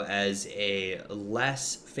video as a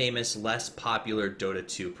less famous, less popular Dota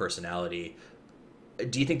 2 personality,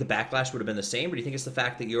 do you think the backlash would have been the same, or do you think it's the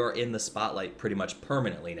fact that you're in the spotlight pretty much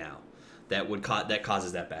permanently now that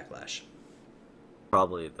causes that backlash?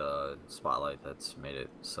 Probably the spotlight that's made it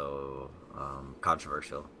so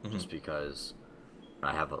controversial, Mm-hmm. just because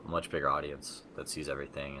I have a much bigger audience that sees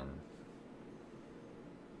everything, and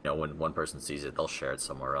when one person sees it, they'll share it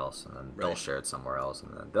somewhere else, and then they'll Right. share it somewhere else,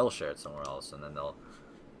 and then they'll share it somewhere else, and then they'll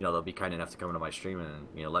be kind enough to come into my stream and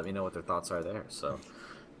let me know what their thoughts are there. So,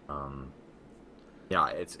 yeah,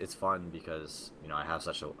 it's fun because I have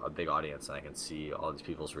such a big audience, and I can see all these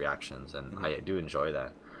people's reactions, and Mm-hmm. I do enjoy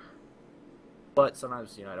that. But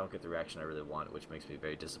sometimes, I don't get the reaction I really want, which makes me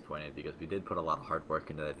very disappointed because we did put a lot of hard work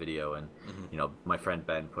into that video, and Mm-hmm. my friend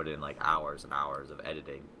Ben put in like hours and hours of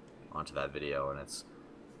editing onto that video, and it's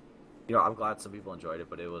I'm glad some people enjoyed it,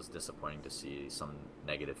 but it was disappointing to see some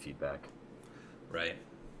negative feedback. Right.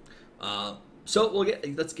 So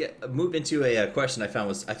let's move into a question I thought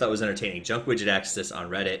was entertaining. Junk Widget asked this on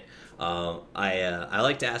Reddit. I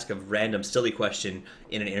like to ask a random silly question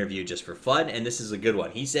in an interview just for fun, and this is a good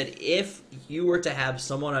one. He said, if you were to have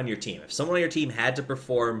someone on your team, if someone on your team had to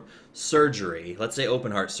perform surgery, let's say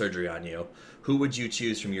open heart surgery on you, who would you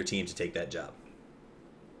choose from your team to take that job?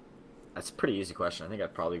 That's a pretty easy question. I think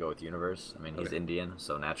I'd probably go with Universe. I mean, he's Okay. Indian,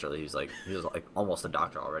 so naturally he's like almost a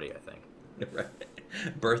doctor already, I think. Right.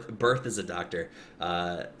 Birth is a doctor.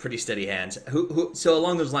 Pretty steady hands. So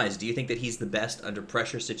along those lines, do you think that he's the best under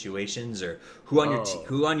pressure situations, or who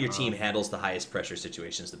on your team handles the highest pressure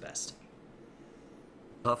situations the best?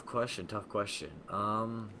 Tough question.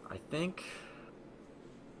 I think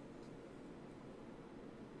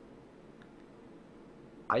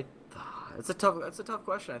I. It's a tough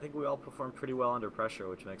question. I think we all perform pretty well under pressure,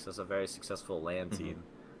 which makes us a very successful LAN team.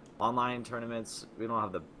 Online tournaments, we don't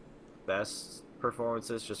have the best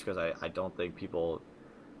performances, just because I don't think people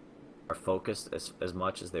are focused as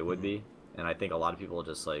much as they would be, and I think a lot of people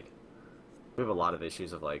just we have a lot of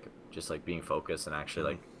issues of just being focused and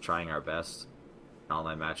actually trying our best in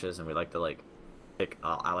online matches, and we like to pick.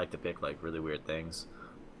 I like to pick really weird things,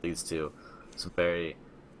 leads to some very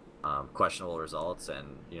questionable results,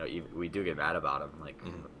 and we do get mad about them,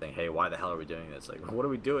 saying, hey, why the hell are we doing this? What are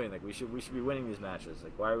we doing? We should be winning these matches.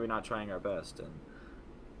 Why are we not trying our best? And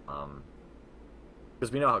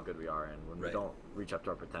because we know how good we are, and when we don't reach up to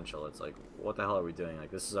our potential, it's what the hell are we doing?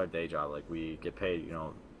 This is our day job. We get paid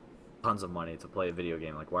tons of money to play a video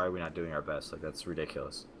game. Why are we not doing our best? That's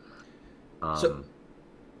ridiculous. But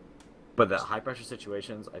the high pressure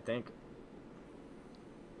situations, I think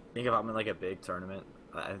if I'm in a big tournament,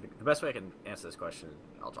 I think the best way I can answer this question,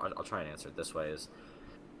 I'll try and answer it this way, is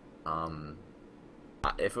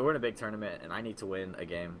if we're in a big tournament and I need to win a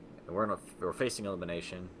game and we're facing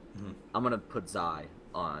elimination, I'm gonna put Zai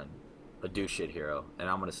on a do shit hero, and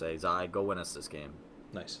I'm gonna say, Zai, go win us this game.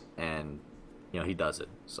 Nice. And he does it.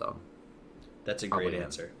 So that's a great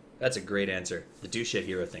answer. That's a great answer. The do shit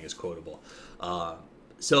hero thing is quotable.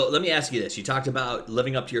 So let me ask you this. You talked about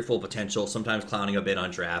living up to your full potential, sometimes clowning a bit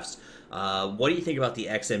on drafts. What do you think about the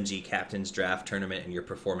XMG Captain's Draft Tournament and your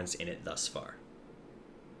performance in it thus far?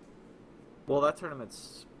 Well, that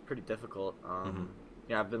tournament's pretty difficult.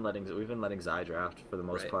 Yeah, we've been letting Zai draft for the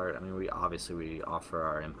most part. I mean, we offer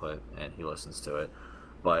our input and he listens to it.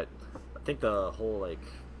 But I think the whole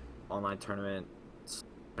online tournament, it's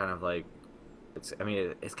kind of it's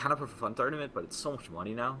kind of a fun tournament, but it's so much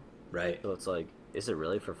money now. Right. So it's is it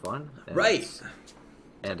really for fun? And right.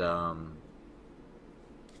 And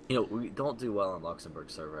we don't do well on Luxembourg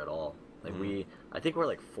server at all. I think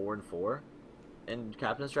we're 4-4 in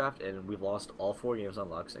Captain's Draft, and we've lost all 4 games on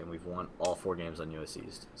Lux, and we've won all 4 games on US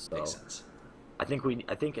East. So makes sense. I think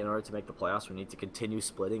in order to make the playoffs, we need to continue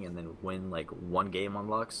splitting and then win 1 game on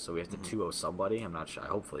Lux. So we have to 2-0 somebody. I'm not sure.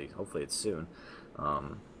 Hopefully it's soon.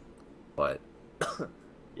 But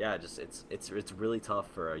yeah, it's really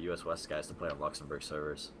tough for US West guys to play on Luxembourg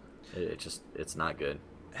servers. It's not good.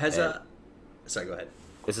 Sorry, go ahead.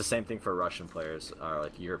 It's the same thing for Russian players or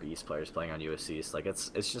Europe East players playing on US East.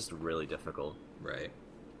 It's just really difficult. Right.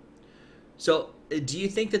 So, do you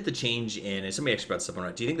think that the change and somebody expressed something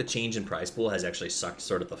right, do you think the change in prize pool has actually sucked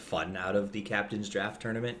sort of the fun out of the Captain's Draft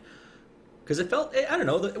Tournament? Because it felt, I don't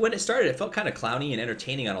know, when it started, it felt kind of clowny and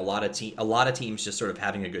entertaining on a lot of teams just sort of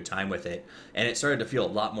having a good time with it, and it started to feel a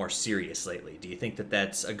lot more serious lately. Do you think that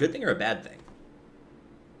that's a good thing or a bad thing?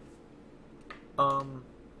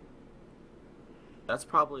 that's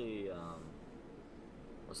probably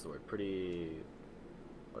what's the word? Pretty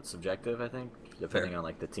subjective, I think, depending Fair. on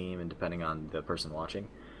like the team and depending on the person watching.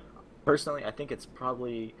 Personally, I think it's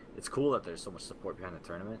cool that there's so much support behind the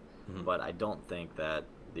tournament, Mhm. but I don't think that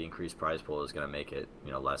the increased prize pool is going to make it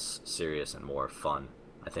less serious and more fun.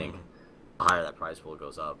 I think Mhm. the higher that prize pool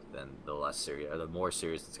goes up, then the less serious or the more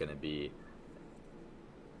serious it's going to be,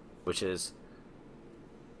 which is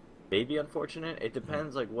maybe unfortunate. It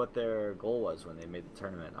depends like what their goal was when they made the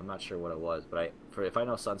tournament. I'm not sure what it was, but if I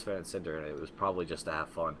know Suns fan and Cinder, it was probably just to have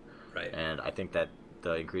fun. Right. And I think that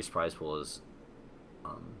the increased prize pool is,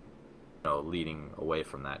 um, leading away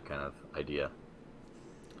from that kind of idea.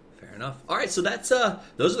 Fair enough. All right, so that's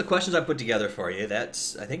those are the questions I put together for you.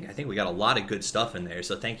 That's I think we got a lot of good stuff in there.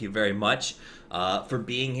 So thank you very much for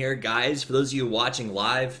being here, guys. For those of you watching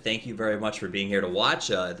live, thank you very much for being here to watch.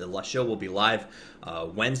 The show will be live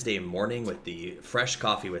Wednesday morning with the Fresh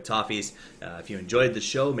Coffee with Toffees. If you enjoyed the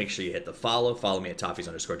show, make sure you hit the follow. Follow me at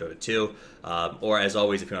Toffees_Dota2. Or as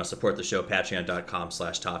always, if you want to support the show,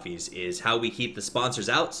 Patreon.com/Toffees is how we keep the sponsors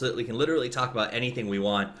out so that we can literally talk about anything we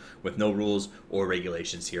want with no rules or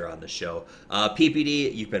regulations here on the show.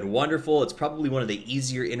 PPD, you've been wonderful. It's probably one of the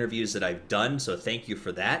easier interviews that I've done, so thank you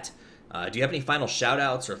for that. Do you have any final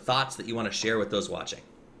shout-outs or thoughts that you want to share with those watching?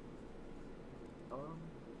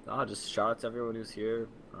 Just shout out to everyone who's here,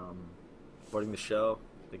 supporting the show.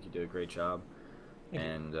 I think you do a great job.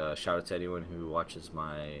 And shout out to anyone who watches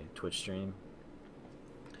my Twitch stream.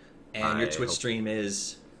 And your Twitch stream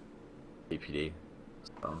is PPD.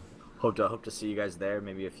 So hope to see you guys there.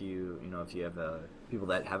 Maybe if you have people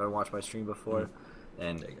that haven't watched my stream before,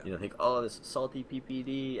 and think, oh, this salty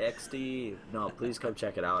PPD XD. No, please come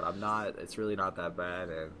check it out. It's really not that bad,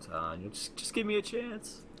 and just give me a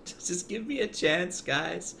chance. Just give me a chance,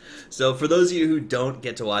 guys. So for those of you who don't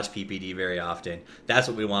get to watch PPD very often, that's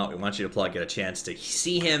what we want. We want you to get a chance to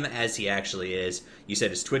see him as he actually is. You said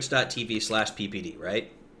it's twitch.tv/PPD,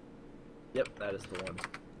 right? Yep, that is the one.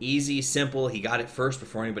 Easy, simple. He got it first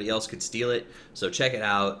before anybody else could steal it. So check it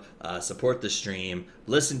out. Support the stream.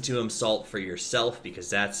 Listen to him salt for yourself because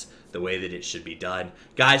that's the way that it should be done.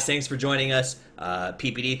 Guys, thanks for joining us.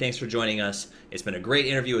 PPD, thanks for joining us. It's been a great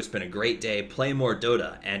interview. It's been a great day. Play more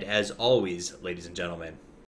Dota. And as always, ladies and gentlemen,